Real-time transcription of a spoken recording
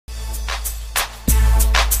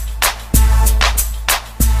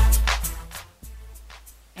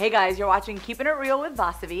Hey guys, you're watching Keepin' It Real with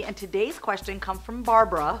Vasavi, and today's question comes from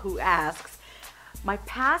Barbara, who asks, my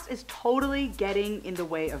past is totally getting in the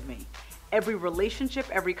way of me. Every relationship,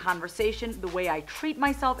 every conversation, the way I treat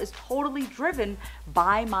myself is totally driven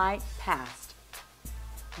by my past.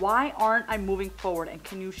 Why aren't I moving forward? And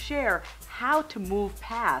can you share how to move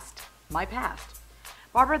past my past?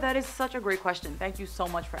 Barbara, that is such a great question. Thank you so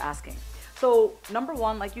much for asking. So number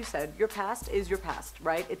one, like you said, your past is your past,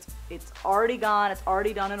 right? It's already gone, it's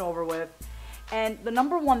already done and over with. And the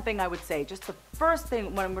number one thing I would say, just the first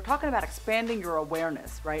thing, when we're talking about expanding your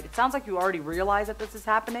awareness, right? It sounds like you already realize that this is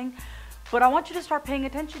happening, but I want you to start paying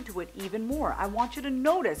attention to it even more. I want you to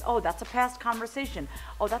notice, oh, that's a past conversation.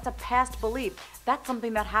 Oh, that's a past belief. That's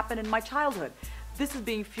something that happened in my childhood. This is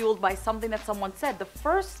being fueled by something that someone said. The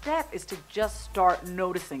first step is to just start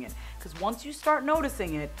noticing it. Because once you start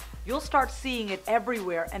noticing it, you'll start seeing it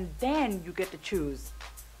everywhere, and then you get to choose.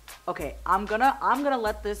 Okay, I'm gonna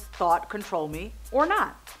let this thought control me or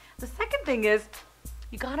not. The second thing is,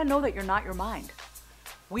 you gotta know that you're not your mind.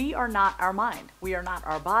 We are not our mind. We are not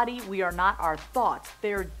our body. We are not our thoughts.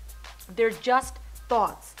 They're just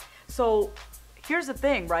thoughts. So here's the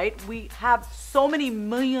thing, right? We have so many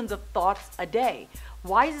millions of thoughts a day.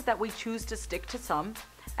 Why is it that we choose to stick to some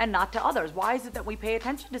and not to others? Why is it that we pay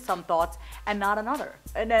attention to some thoughts and not another,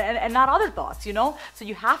 and not other thoughts, you know? So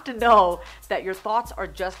you have to know that your thoughts are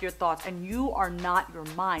just your thoughts, and you are not your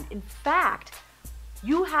mind. In fact,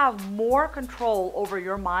 you have more control over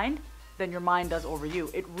your mind than your mind does over you.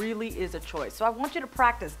 It really is a choice. So I want you to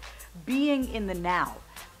practice being in the now,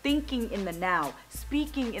 thinking in the now,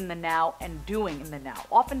 speaking in the now, and doing in the now.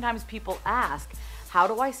 Oftentimes people ask, how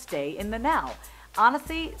do I stay in the now?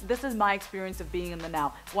 Honestly, this is my experience of being in the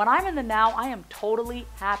now. When I'm in the now, I am totally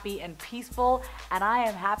happy and peaceful, and I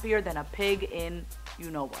am happier than a pig in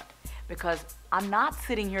you know what. Because I'm not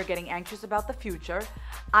sitting here getting anxious about the future.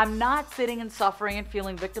 I'm not sitting and suffering and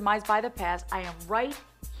feeling victimized by the past. I am right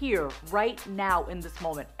here, right now in this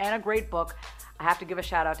moment. And a great book. I have to give a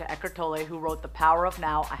shout out to Eckhart Tolle, who wrote The Power of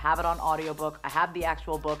Now. I have it on audiobook. I have the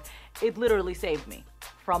actual book. It literally saved me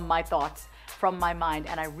from my thoughts, from my mind,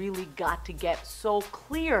 and I really got to get so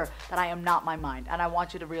clear that I am not my mind, and I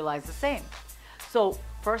want you to realize the same. So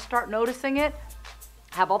first start noticing it,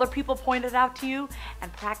 have other people point it out to you,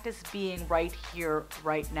 and practice being right here,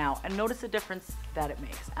 right now, and notice the difference that it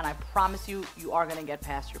makes. And I promise you, you are gonna get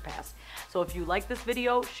past your past. So if you like this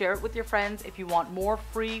video, share it with your friends. If you want more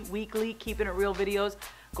free weekly Keepin' It Real videos,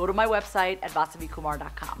 go to my website at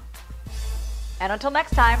vasavikumar.com. And until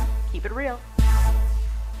next time, keep it real.